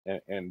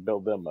and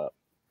build them up.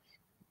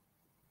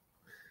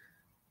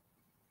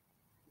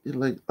 It's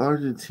like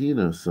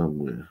Argentina or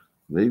somewhere.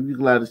 Maybe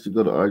Gladys should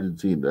go to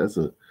Argentina. That's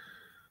a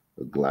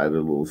glider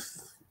little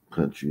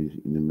country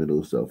in the middle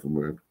of South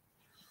America.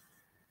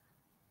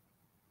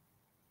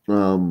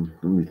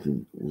 Let me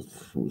think.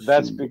 Let's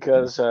That's see.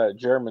 because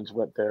Germans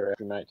went there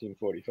after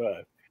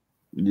 1945.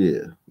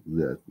 Yeah,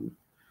 exactly.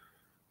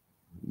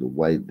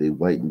 They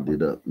whitened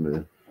it up,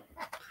 man.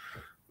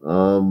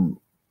 Um,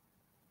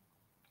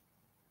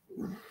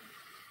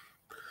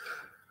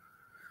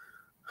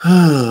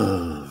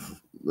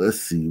 let's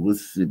see. What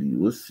city?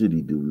 What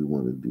city do we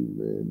want to do,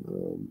 man?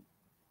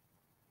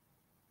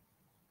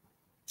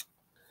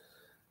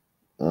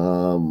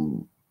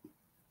 Um,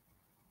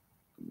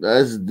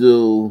 let's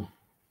do.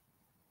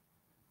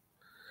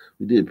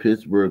 We did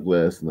Pittsburgh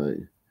last night.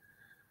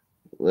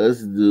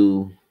 Let's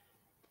do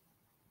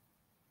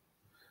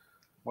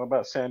What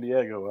about San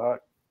Diego?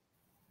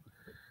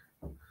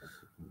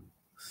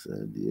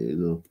 San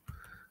Diego.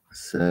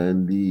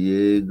 San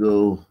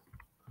Diego.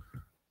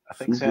 I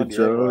think San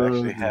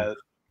Diego Supercharged.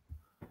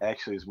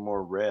 actually is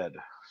more red.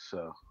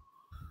 So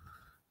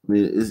I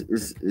mean,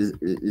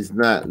 it's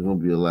not going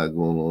to be a lot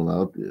going on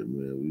out there,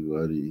 man. We've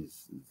already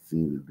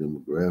seen the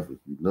demographics.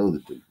 We know the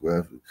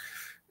demographics.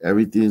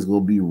 Everything's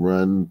going to be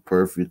run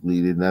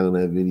perfectly. They're not going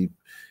to have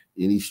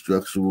any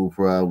structural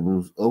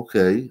problems.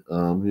 Okay,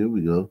 here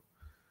we go.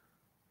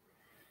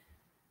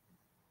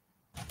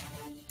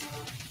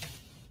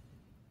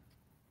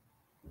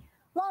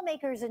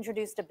 Lawmakers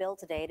introduced a bill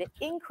today to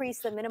increase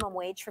the minimum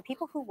wage for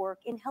people who work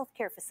in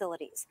healthcare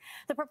facilities.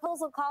 The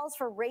proposal calls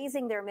for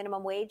raising their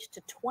minimum wage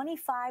to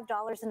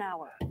 $25 an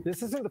hour.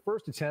 This isn't the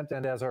first attempt,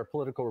 and as our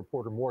political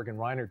reporter Morgan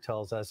Reiner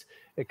tells us,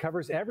 it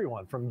covers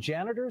everyone from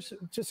janitors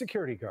to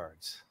security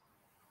guards.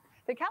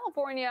 The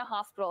California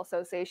Hospital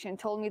Association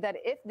told me that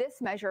if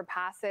this measure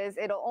passes,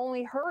 it'll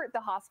only hurt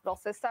the hospital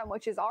system,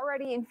 which is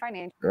already in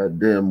financial.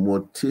 Goddamn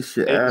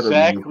Morticia Adams.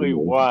 exactly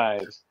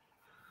why.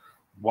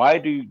 Why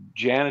do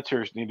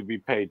janitors need to be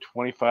paid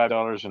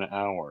 $25 an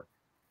hour?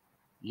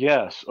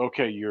 Yes,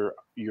 okay,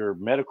 your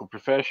medical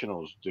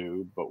professionals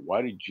do, but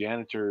why do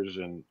janitors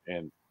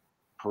and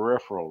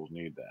peripherals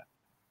need that?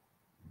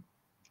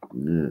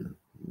 Yeah.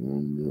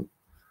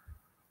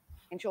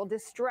 Financial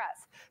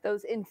distress.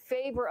 Those in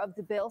favor of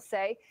the bill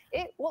say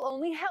it will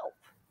only help.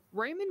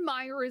 Raymond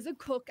Meyer is a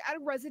cook at a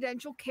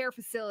residential care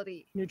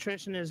facility.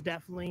 Nutrition is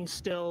definitely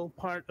still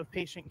part of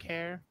patient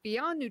care.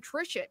 Beyond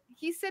nutrition,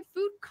 he said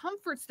food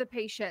comforts the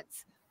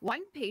patients. One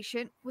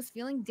patient was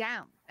feeling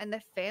down, and the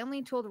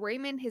family told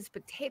Raymond his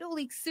potato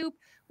leek soup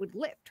would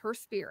lift her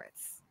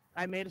spirits.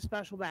 I made a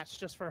special batch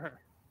just for her.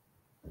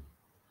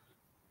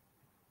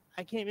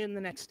 I came in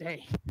the next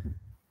day,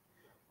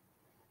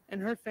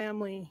 and her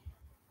family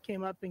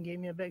came up and gave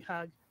me a big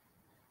hug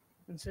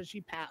and said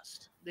she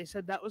passed. They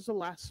said that was the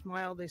last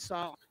smile they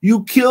saw.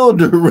 You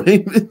killed her,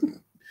 Raymond.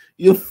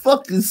 Your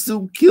fucking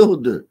soup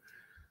killed her.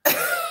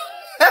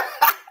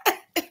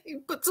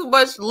 You put too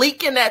much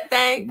leak in that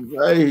thing.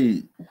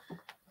 Right.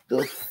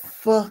 The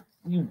fuck,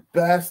 you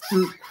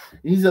bastard.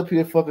 He's up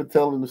here fucking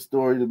telling the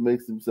story that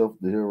makes himself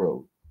the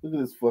hero. Look at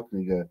this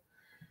fucking guy.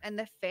 And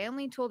the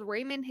family told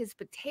Raymond his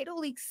potato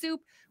leek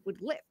soup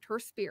would lift her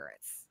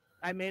spirits.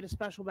 I made a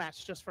special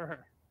batch just for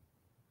her.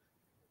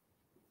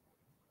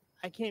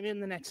 I came in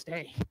the next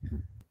day,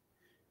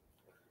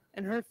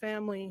 and her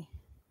family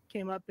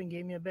came up and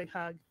gave me a big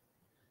hug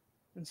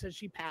and said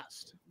she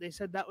passed. They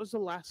said that was the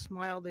last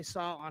smile they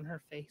saw on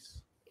her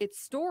face. It's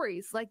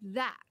stories like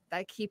that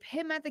that keep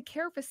him at the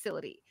care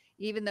facility,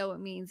 even though it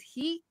means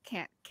he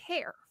can't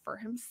care for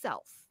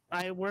himself.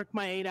 I work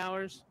my 8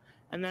 hours,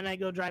 and then I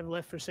go drive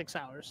Lyft for 6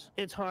 hours.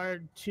 It's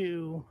hard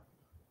to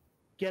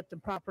get the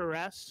proper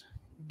rest,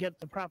 get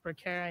the proper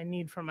care I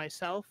need for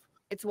myself.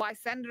 It's why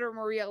Senator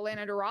Maria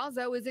Elena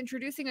Durazo is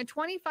introducing a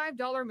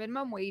 $25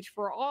 minimum wage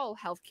for all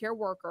healthcare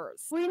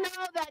workers. We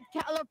know that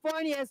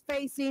California is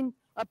facing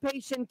a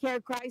patient care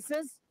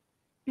crisis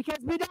because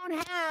we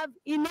don't have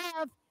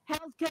enough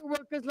healthcare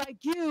workers like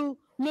you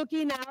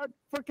looking out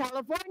for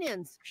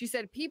Californians. She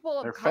said people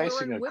of They're color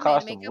facing and a women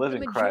cost make of up the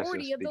living crisis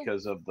majority of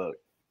the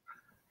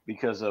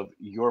because of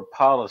your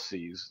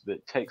policies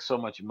that take so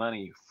much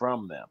money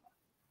from them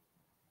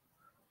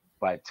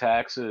by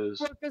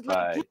taxes, Workers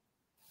by like you.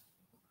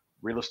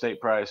 real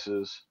estate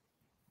prices.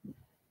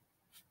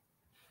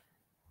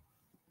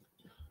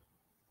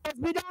 Because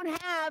we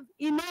don't have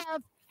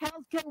enough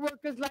healthcare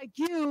workers like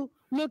you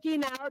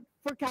looking out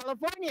for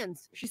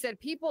Californians. She said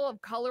people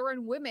of color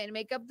and women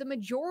make up the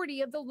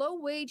majority of the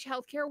low-wage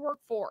healthcare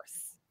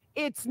workforce.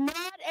 It's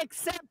not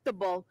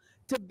acceptable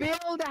to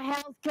build a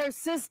healthcare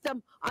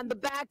system on the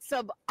backs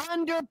of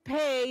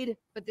underpaid.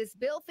 But this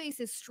bill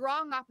faces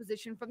strong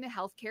opposition from the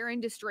healthcare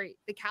industry.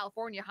 The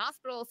California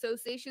Hospital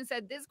Association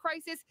said this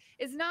crisis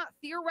is not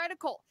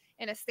theoretical.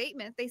 In a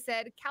statement, they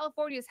said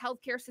California's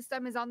healthcare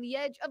system is on the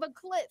edge of a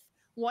cliff.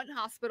 One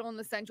hospital in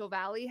the Central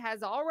Valley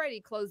has already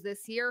closed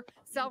this year,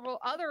 several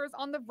others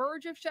on the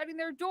verge of shutting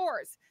their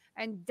doors,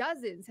 and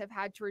dozens have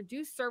had to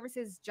reduce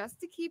services just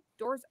to keep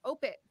doors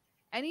open.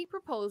 Any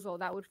proposal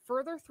that would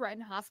further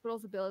threaten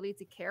hospitals' ability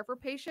to care for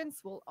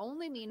patients will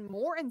only mean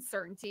more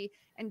uncertainty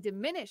and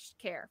diminished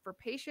care for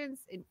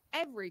patients in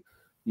every.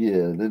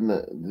 Yeah,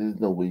 there's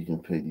no way you can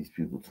pay these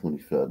people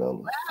 $25.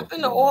 What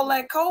happened to all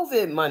that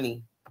COVID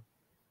money?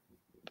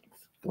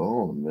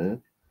 Gone,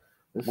 man.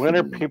 When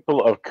are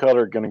people of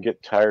color going to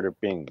get tired of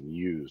being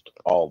used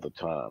all the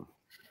time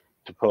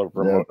to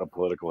promote a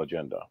political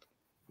agenda?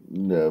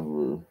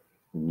 Never.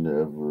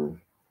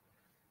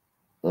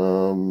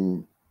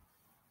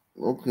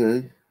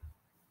 Okay.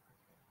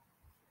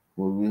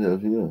 What do we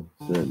have here?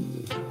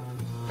 Sandy.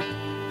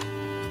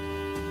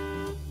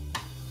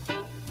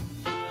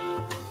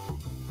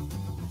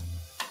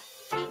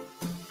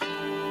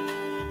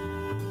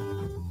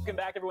 Welcome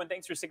back, everyone.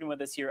 Thanks for sticking with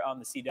us here on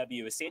the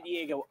CW. A San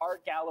Diego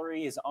Art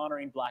Gallery is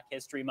honoring Black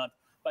History Month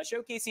by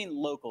showcasing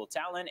local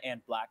talent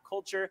and Black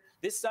culture.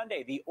 This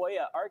Sunday, the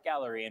Oya Art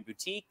Gallery and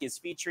Boutique is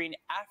featuring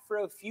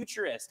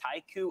Afrofuturist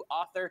haiku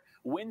author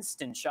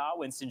Winston Shaw.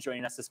 Winston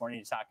joining us this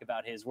morning to talk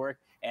about his work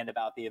and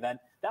about the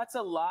event. That's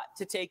a lot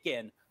to take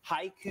in.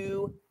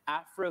 Haiku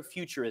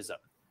Afrofuturism.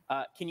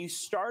 Can you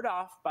start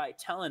off by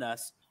telling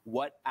us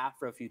what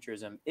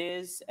Afrofuturism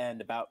is and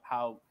about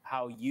how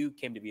you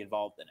came to be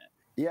involved in it?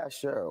 Yeah,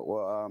 sure.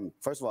 Well,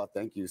 first of all,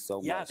 thank you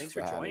so much thanks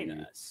for joining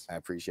us. I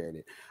appreciate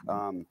it.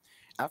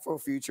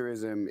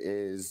 Afrofuturism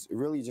is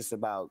really just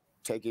about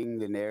taking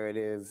the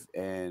narrative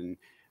and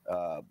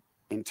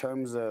in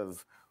terms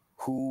of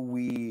who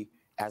we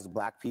as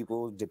Black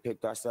people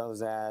depict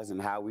ourselves as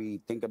and how we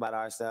think about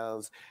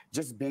ourselves,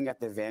 just being at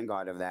the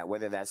vanguard of that,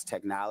 whether that's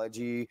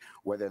technology,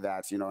 whether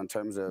that's, in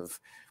terms of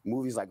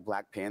movies like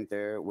Black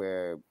Panther,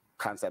 where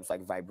concepts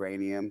like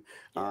vibranium,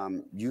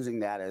 using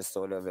that as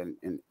sort of an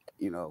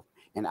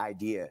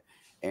idea,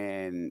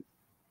 and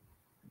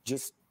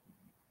just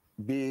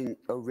being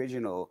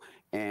original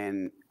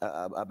and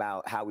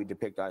about how we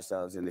depict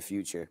ourselves in the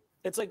future.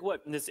 It's like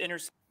what this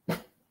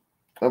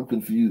I'm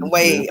confused.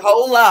 Wait,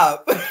 hold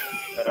up.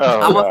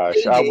 Oh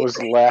gosh, I was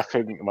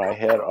laughing my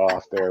head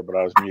off there, but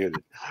I was muted.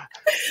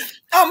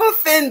 I'm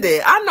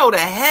offended. I know the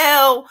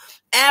hell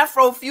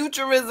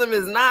Afrofuturism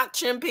is not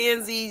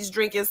chimpanzees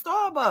drinking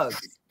Starbucks.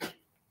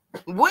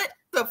 What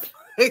the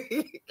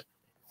fuck?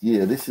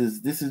 Yeah, this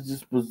is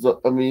just bizarre.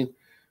 I mean,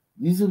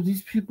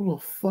 these people are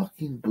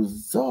fucking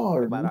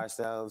bizarre about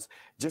ourselves,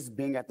 just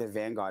being at the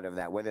vanguard of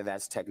that, whether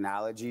that's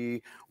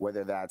technology,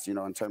 whether that's,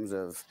 in terms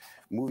of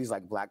movies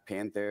like Black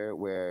Panther,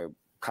 where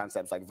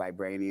concepts like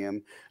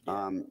vibranium,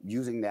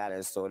 using that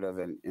as sort of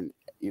an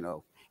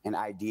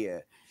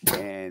idea,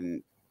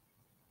 and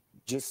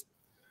just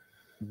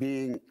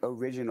being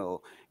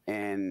original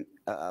and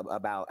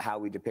about how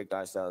we depict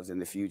ourselves in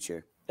the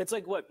future. It's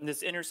like what,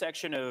 this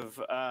intersection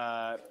of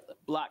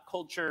Black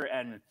culture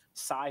and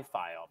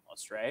sci-fi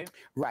almost, right?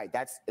 Right,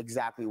 that's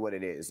exactly what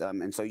it is.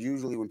 And so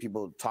usually when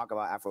people talk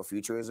about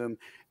Afrofuturism,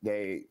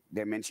 they're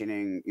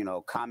mentioning,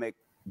 comic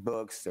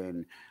books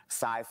and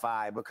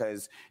sci-fi,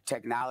 because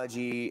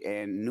technology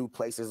and new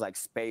places like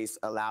space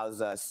allows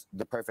us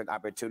the perfect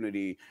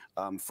opportunity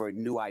for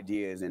new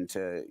ideas and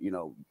to,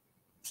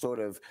 sort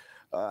of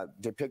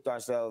depict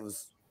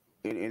ourselves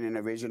in an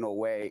original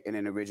way, in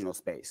an original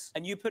space.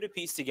 And you put a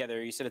piece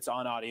together, you said it's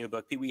on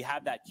audiobook. We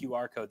have that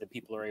QR code that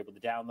people are able to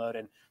download,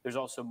 and there's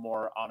also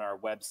more on our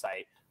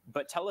website.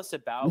 But tell us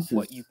about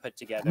what you put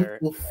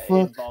together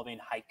involving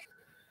haiku.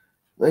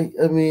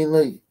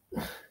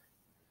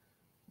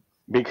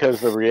 Because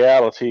the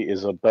reality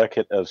is a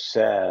bucket of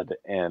sad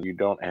and you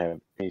don't have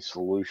any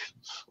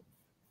solutions.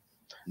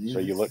 So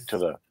you look to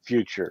the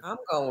future. I'm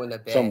going to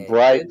bed. Some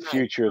bright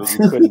future that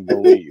you couldn't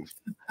believe.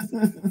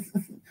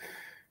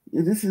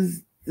 Yeah, this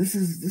is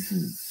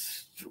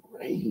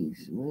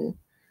strange, man.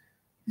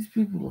 These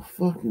people are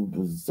fucking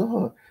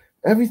bizarre.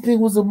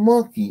 Everything was a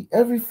monkey.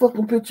 Every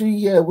fucking picture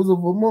he had was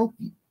of a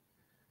monkey.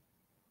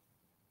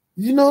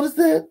 Did you notice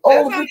that?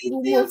 All the pictures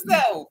were monkeys.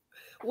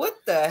 What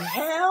the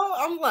hell?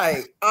 I'm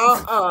like,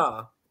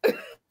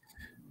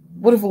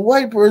 But if a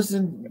white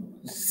person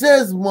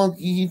says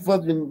monkey,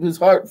 his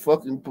heart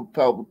fucking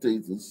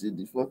palpitates and shit.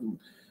 He fucking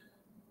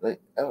I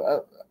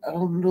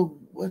don't know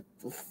what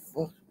the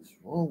fuck is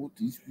wrong with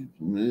these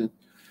people, man.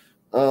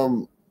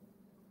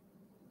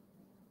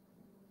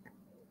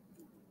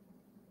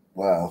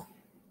 Wow.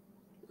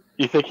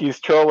 You think he's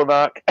trolling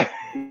back?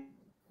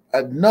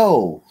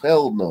 No,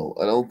 hell no.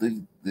 I don't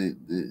think that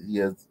he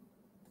has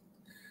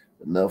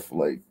enough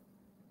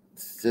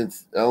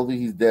sense. I don't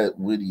think he's that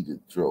witty to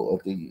troll.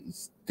 I think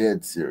he's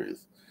dead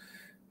serious.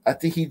 I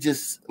think he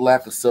just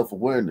lack of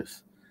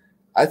self-awareness.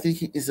 I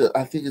think it's a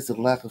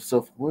lack of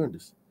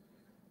self-awareness.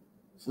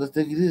 So I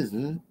think it is,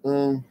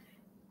 man.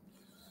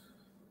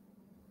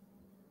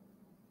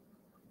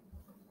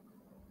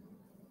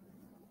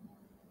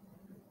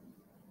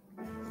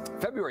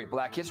 February,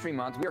 Black History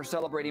Month, we are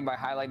celebrating by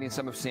highlighting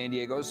some of San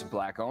Diego's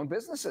Black-owned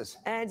businesses.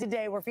 And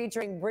today we're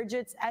featuring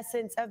Bridget's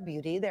Essence of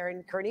Beauty. They're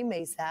in Kearney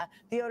Mesa.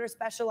 The owner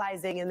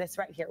specializing in this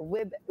right here,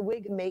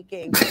 wig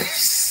making.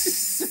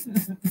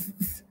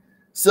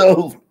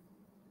 So,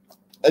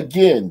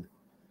 again,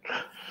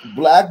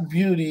 Black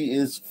beauty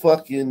is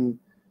fucking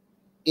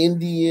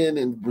Indian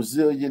and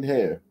Brazilian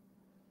hair.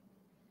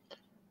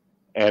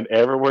 And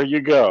everywhere you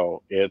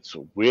go, it's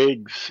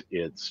wigs,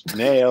 it's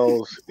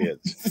nails,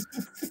 it's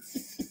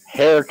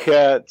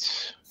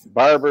haircuts,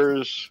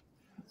 barbers.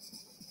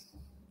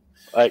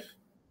 Like,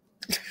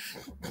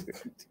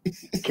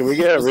 can we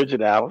get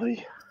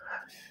originality?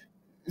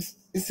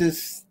 It's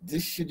just,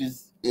 this shit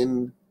is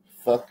in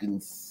fucking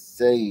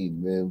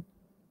insane, man.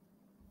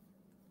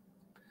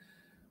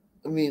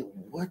 I mean,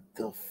 what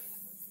the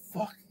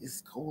fuck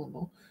is going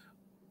on?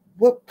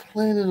 What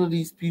planet are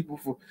these people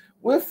from?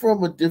 We're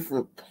from a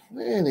different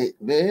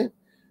planet, man.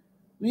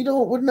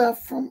 We're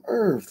not from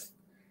Earth.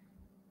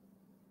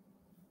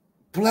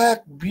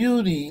 Black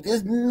beauty.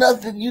 There's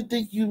nothing. You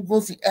think you're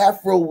gonna see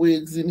Afro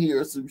wigs in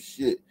here or some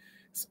shit.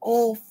 It's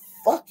all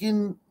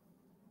fucking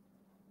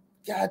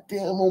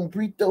goddamn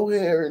Ombrito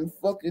hair and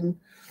fucking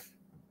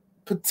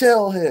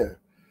Patel hair.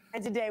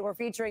 And today we're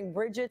featuring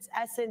Bridget's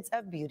Essence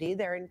of Beauty.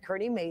 They're in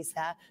Kearney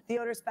Mesa. The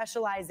owner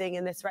specializing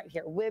in this right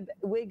here,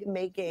 wig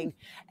making,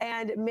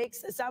 and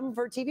makes some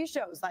for TV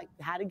shows like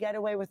How to Get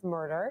Away with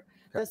Murder.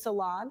 The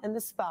salon and the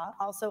spa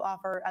also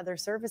offer other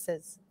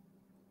services.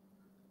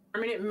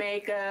 Permanent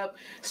makeup,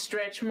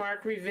 stretch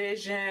mark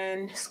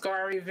revision,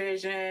 scar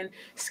revision,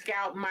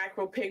 scalp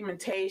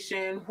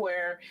micropigmentation,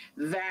 where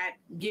that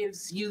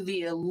gives you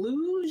the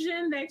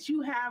illusion that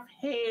you have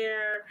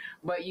hair,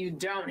 but you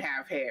don't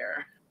have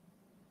hair.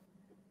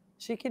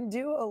 She can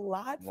do a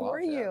lot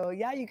for you.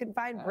 Yeah, you can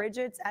find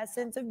Bridget's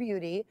Essence of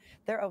Beauty.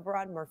 They're over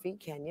on Murphy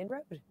Canyon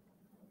Road.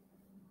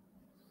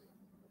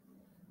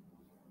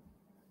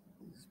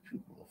 These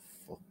people are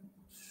fucking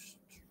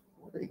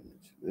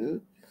strange,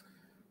 man.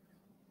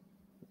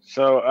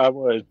 So I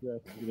was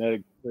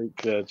genetic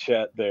freak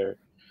chat there.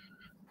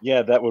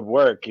 Yeah, that would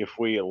work if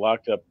we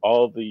locked up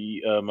all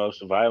the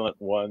most violent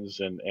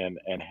ones and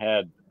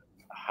had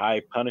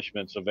high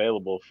punishments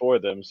available for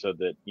them so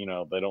that,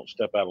 they don't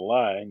step out of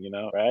line,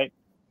 right?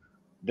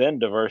 Then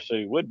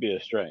diversity would be a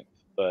strength,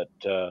 but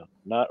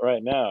not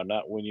right now,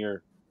 not when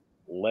you're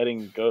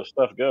letting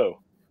stuff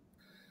go.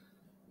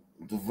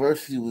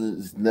 Diversity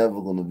is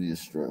never going to be a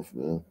strength,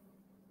 man.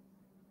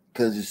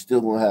 Because you're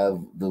still going to have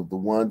the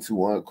ones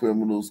who aren't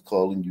criminals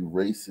calling you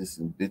racist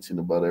and bitching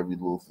about every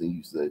little thing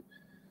you say.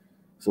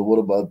 So what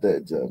about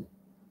that, John?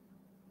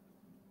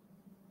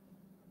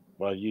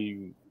 Well,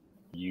 you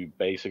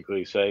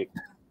basically say,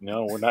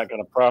 no, we're not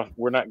going to prop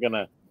you up.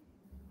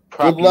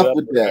 Good luck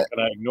with We're that. not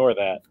going to ignore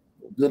that.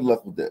 Good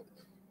luck with that.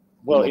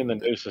 Well, in the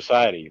new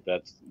society,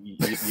 that's you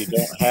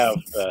don't have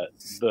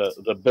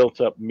the built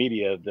up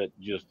media that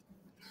just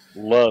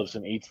loves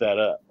and eats that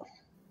up.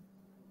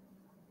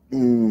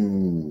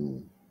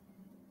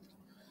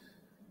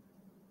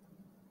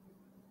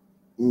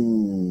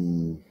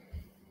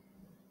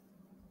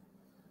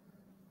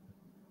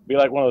 Be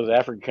like one of those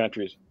African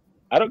countries.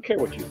 I don't care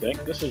what you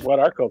think. This is what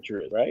our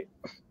culture is, right?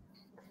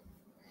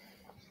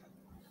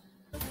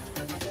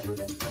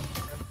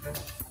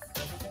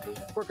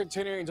 We're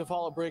continuing to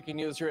follow breaking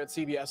news here at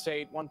CBS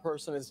 8. One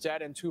person is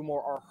dead and 2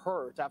 more are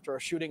hurt after a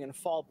shooting in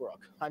Fallbrook.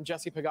 I'm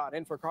Jesse Pagan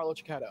in for Carlo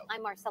Cicchetto.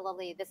 I'm Marcella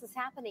Lee. This is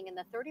happening in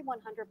the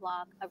 3100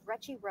 block of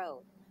Retchie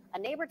Road. A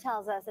neighbor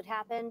tells us it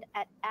happened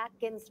at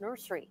Atkins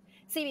Nursery.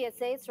 CBS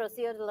 8's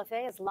Rocio de la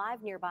Fe is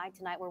live nearby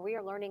tonight, where we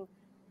are learning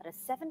that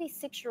a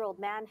 76-year-old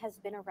man has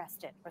been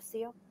arrested.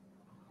 Rocio?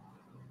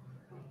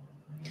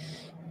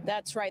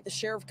 That's right. The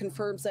sheriff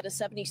confirms that a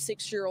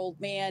 76-year-old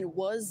man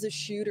was the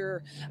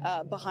shooter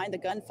behind the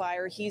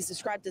gunfire. He's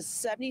described as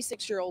a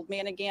 76-year-old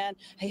man again,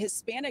 a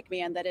Hispanic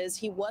man, that is.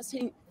 He was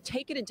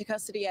taken into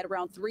custody at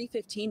around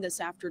 3:15 this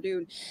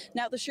afternoon.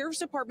 Now, the sheriff's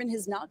department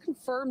has not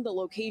confirmed the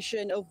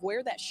location of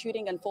where that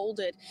shooting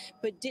unfolded,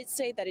 but did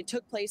say that it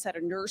took place at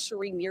a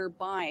nursery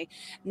nearby.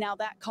 Now,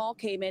 that call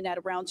came in at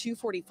around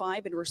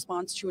 2:45 in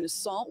response to an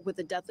assault with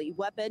a deadly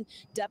weapon.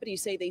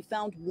 Deputies say they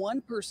found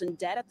one person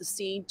dead at the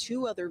scene.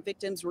 2 other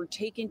victims were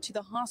taken to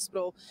the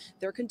hospital.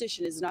 Their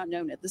condition is not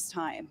known at this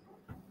time.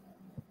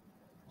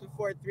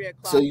 Before 3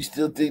 o'clock. So you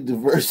still think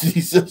diversity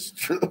is a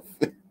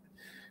strength?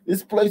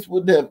 This place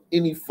wouldn't have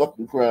any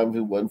fucking crime if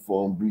it wasn't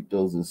for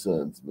Ombritos and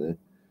Sons, man.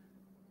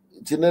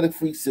 Genetic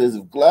Freak says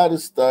if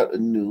gliders start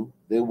anew,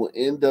 they will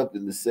end up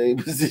in the same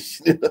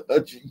position in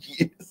 100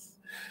 years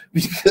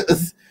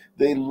because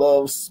they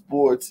love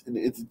sports and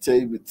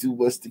entertainment too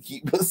much to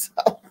keep us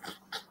out.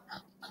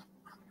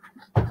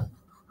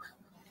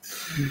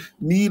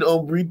 Need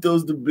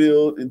Ombritos to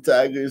build and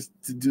tigers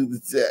to do the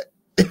set.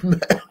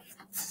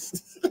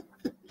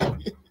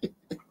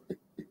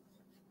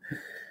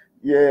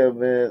 Yeah,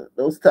 man.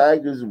 Those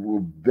tigers were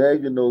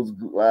begging those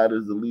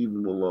gliders to leave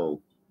them alone.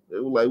 They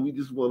were like, we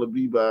just want to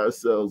be by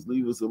ourselves.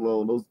 Leave us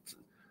alone.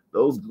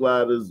 Those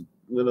gliders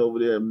went over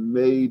there and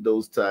made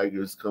those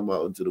tigers come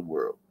out into the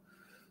world.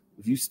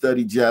 If you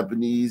study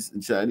Japanese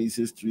and Chinese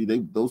history,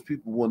 those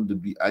people wanted to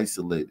be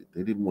isolated.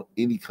 They didn't want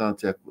any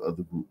contact with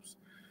other groups.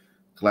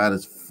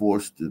 Gliders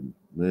forced them,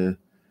 man.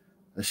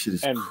 That shit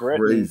is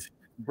crazy.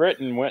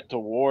 Britain went to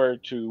war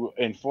to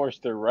enforce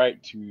their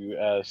right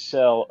to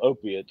sell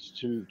opiates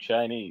to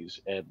Chinese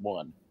and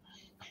won.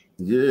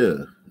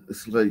 Yeah,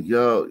 It's like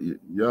y'all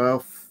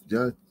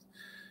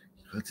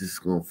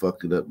just gonna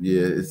fuck it up.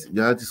 Yeah,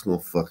 y'all just gonna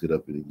fuck it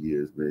up in the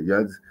years, man.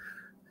 Y'all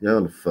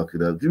gonna fuck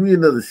it up. Give me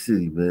another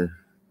city, man.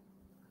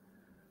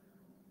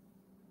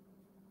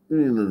 Give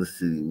me another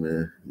city,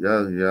 man.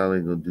 Y'all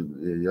ain't gonna do.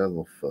 Yeah, y'all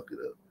gonna fuck it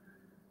up.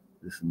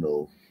 There's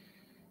no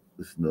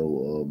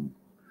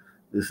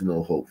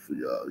hope for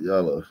y'all.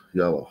 Y'all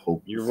are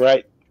hopeless. You're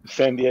right.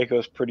 San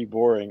Diego's pretty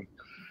boring,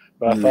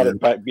 but I thought it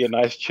might be a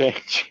nice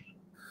change.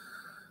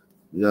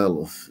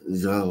 Y'all are.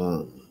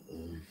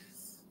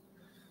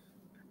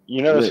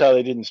 You notice how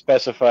they didn't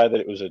specify that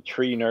it was a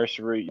tree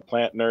nursery,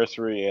 plant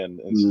nursery,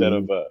 and instead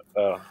of a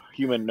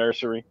human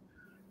nursery,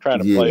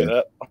 trying to play it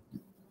up.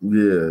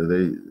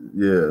 They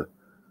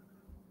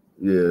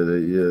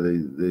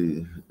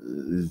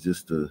it's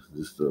just a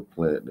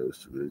plant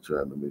nursery. They're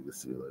trying to make it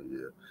seem like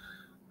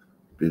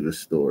bigger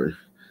story.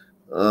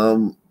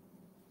 I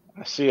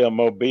see a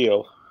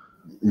Mobile.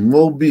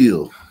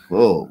 Mobile.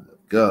 Oh my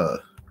God.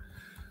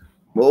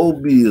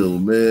 Mobile,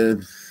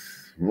 man.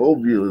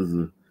 Mobile is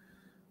a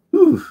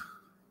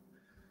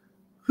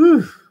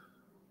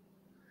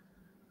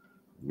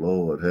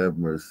Lord have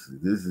mercy.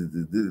 This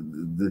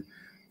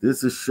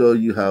will show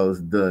you how it's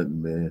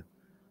done, man.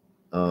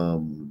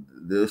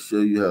 They'll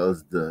show you how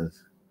it's done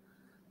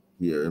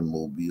here in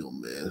Mobile,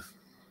 man.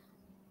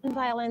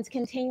 Violence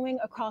continuing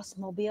across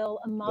Mobile.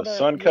 A mother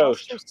Sun lost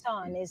Coast. her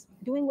son, is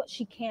doing what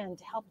she can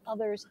to help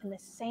others in the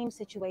same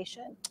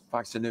situation.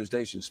 Fox 10 News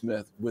Dacian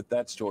Smith with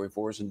that story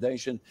for us. And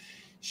Dacian,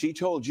 she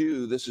told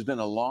you this has been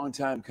a long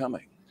time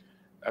coming.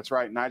 That's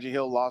right. Nigel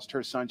Hill lost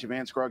her son,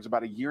 Javan Scruggs,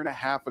 about 1.5 years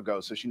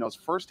ago. So she knows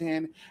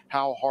firsthand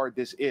how hard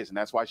this is. And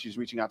that's why she's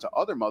reaching out to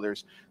other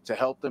mothers to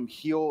help them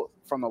heal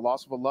from the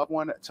loss of a loved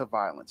one to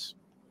violence.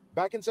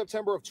 Back in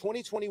September of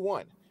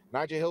 2021,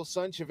 Nigel Hill's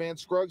son, Javan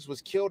Scruggs,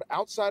 was killed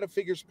outside of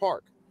Figures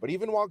Park. But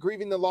even while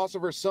grieving the loss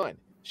of her son,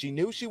 she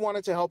knew she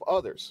wanted to help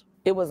others.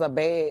 It was a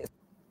bad.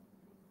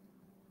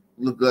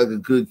 Look like a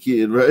good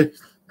kid, right?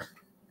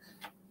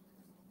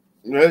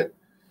 Right?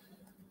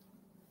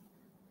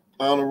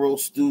 Honor roll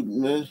student,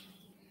 man.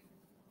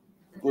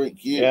 Great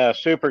kid. Yeah,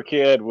 super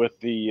kid with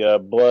the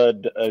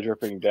blood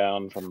dripping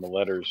down from the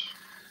letters.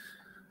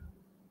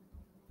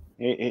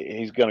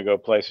 He's going to go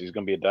places. He's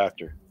going to be a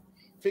doctor.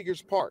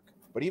 Figures Park.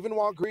 But even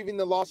while grieving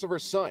the loss of her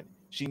son,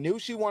 she knew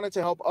she wanted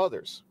to help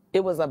others.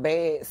 It was a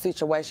bad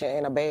situation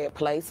and a bad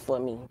place for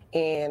me.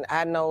 And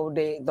I know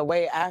that the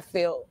way I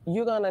felt,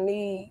 you're going to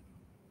need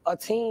a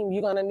team.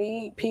 You're going to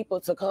need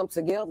people to come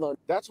together.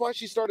 That's why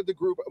she started the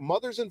group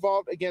Mothers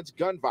Involved Against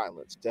Gun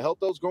Violence to help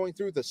those going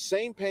through the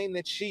same pain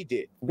that she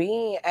did.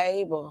 Being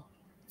able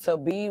to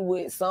be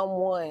with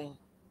someone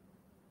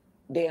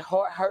that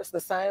heart hurts the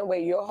same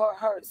way your heart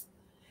hurts,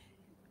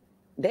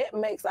 that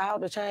makes all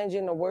the change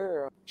in the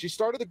world. She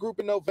started the group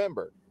in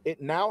November.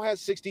 It now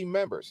has 60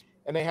 members,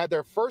 and they had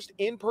their first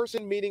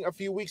in-person meeting a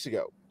few weeks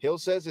ago. Hill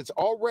says it's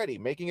already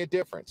making a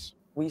difference.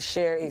 We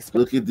share experience.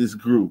 Look at this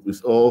group.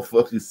 It's all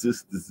fucking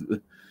sisters.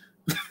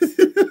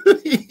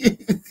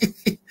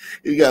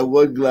 You got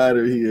one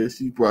glider here.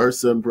 Her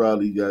son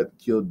probably got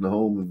killed in a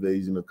home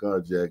invasion or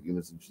carjacking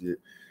or some shit.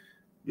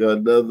 You got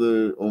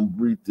another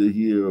Umbrita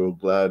here or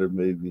glider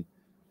maybe.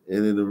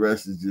 And then the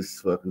rest is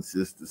just fucking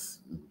sisters.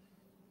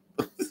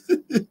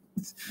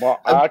 Well,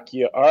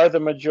 Akia are the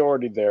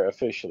majority there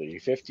officially,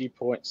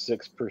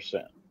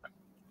 50.6%.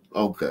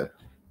 Okay.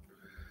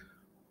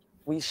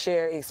 We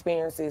share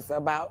experiences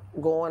about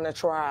going to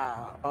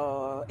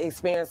trial,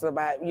 experience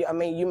about, I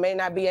mean, you may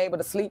not be able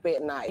to sleep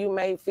at night. You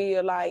may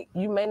feel like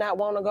you may not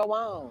want to go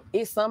on.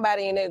 It's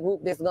somebody in that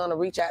group that's going to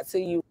reach out to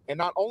you. And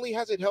not only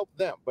has it helped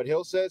them, but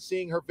Hill says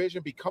seeing her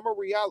vision become a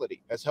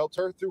reality has helped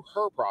her through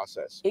her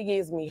process. It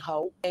gives me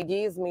hope. It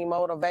gives me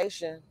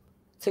motivation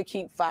to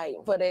keep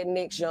fighting for that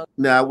next young.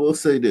 Now, I will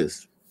say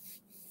this.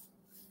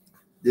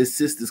 This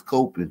sister's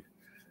coping.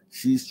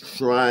 She's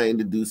trying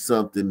to do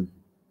something,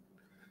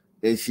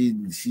 and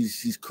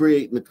she's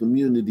creating a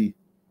community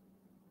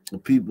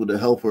of people to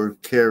help her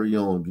carry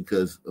on,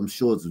 because I'm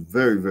sure it's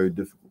very, very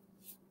difficult.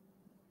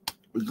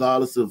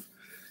 Regardless of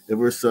if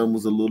her son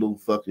was a little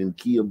fucking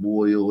Kia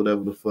boy or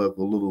whatever the fuck,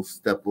 a little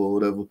stepper or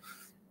whatever,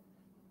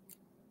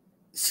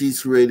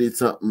 she's created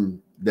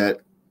something that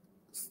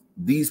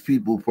these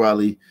people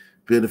probably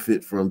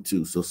benefit from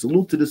too. So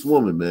salute to this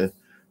woman, man.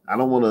 I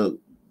don't want to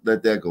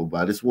let that go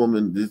by. This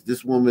woman,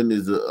 this woman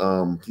is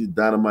a she's a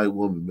dynamite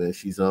woman, man.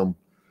 She's I'm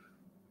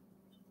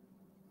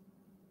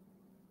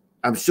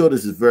sure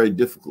this is very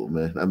difficult,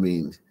 man. I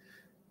mean,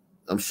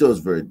 I'm sure it's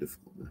very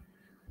difficult, man.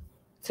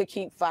 To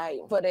keep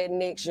fighting for that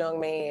next young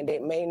man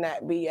that may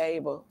not be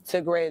able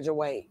to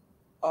graduate,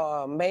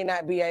 may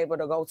not be able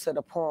to go to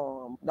the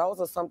prom. Those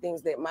are some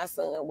things that my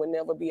son would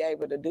never be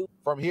able to do.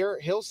 From here,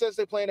 Hill says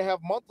they plan to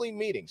have monthly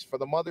meetings for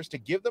the mothers to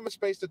give them a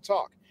space to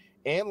talk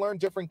and learn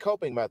different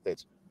coping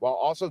methods, while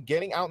also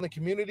getting out in the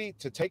community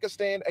to take a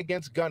stand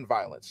against gun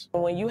violence.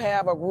 When you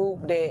have a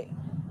group that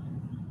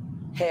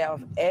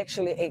have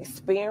actually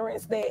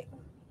experienced that,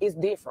 it's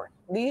different.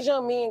 These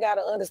young men got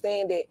to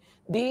understand that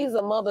these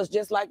are mothers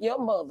just like your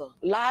mother.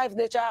 Lives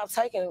that y'all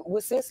taken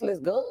with senseless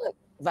gun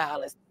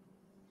violence.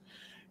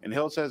 And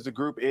Hill says the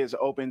group is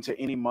open to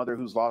any mother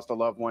who's lost a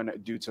loved one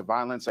due to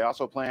violence. They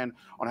also plan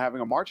on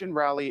having a march and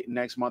rally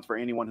next month for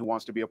anyone who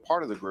wants to be a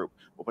part of the group.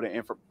 We'll put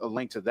a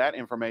link to that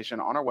information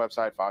on our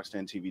website,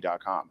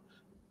 fox10tv.com.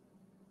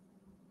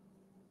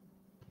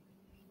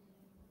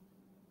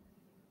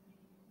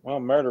 Well,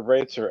 murder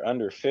rates are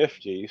under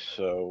 50,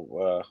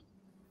 so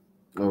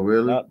Oh,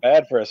 really? not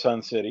bad for a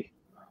Sun City.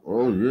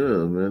 Oh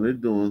yeah, man, they're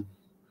doing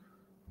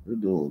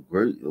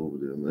great over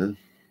there, man.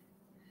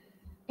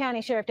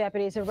 County Sheriff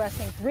deputies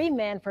arresting 3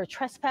 men for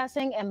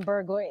trespassing and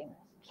burglary.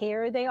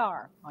 Here they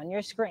are on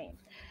your screen.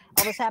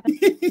 All this happened.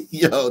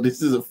 Yo,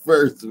 this is a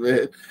first,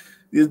 man.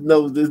 There's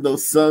no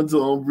Suns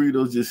or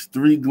Umbritos, just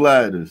 3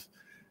 gliders.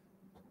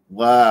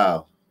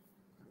 Wow.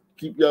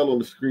 Keep y'all on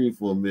the screen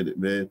for a minute,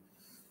 man.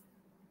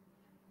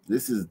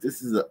 This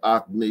is an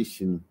Ock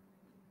Nation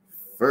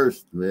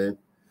first, man.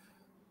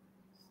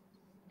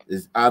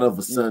 It's out of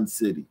a Sun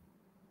City.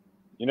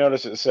 You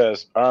notice it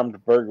says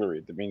armed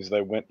burglary. That means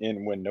they went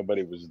in when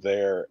nobody was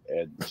there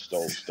and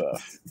stole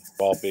stuff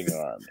while being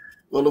armed.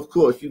 Well, of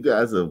course, you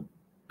guys are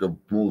the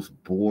most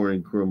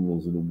boring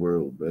criminals in the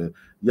world, man.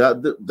 Yeah,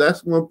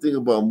 that's one thing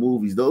about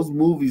movies. Those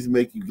movies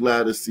make you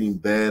gliders seem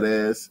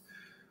badass,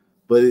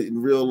 but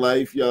in real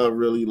life, y'all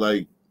really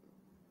like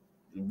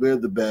we're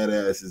the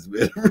badasses,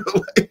 man. In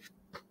real life.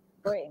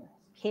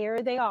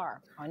 Here they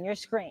are on your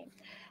screen.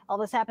 All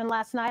this happened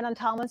last night on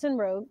Tomlinson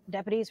Road.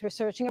 Deputies were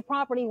searching a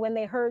property when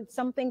they heard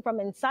something from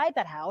inside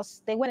that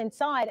house. They went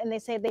inside and they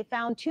said they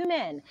found 2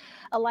 men,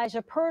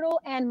 Elijah Pirtle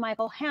and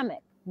Michael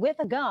Hammock, with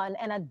a gun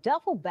and a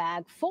duffel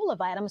bag full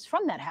of items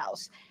from that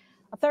house.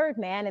 A third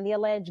man and the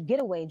alleged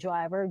getaway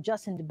driver,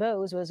 Justin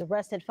DeBose, was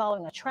arrested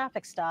following a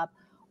traffic stop.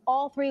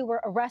 All 3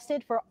 were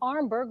arrested for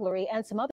armed burglary and some other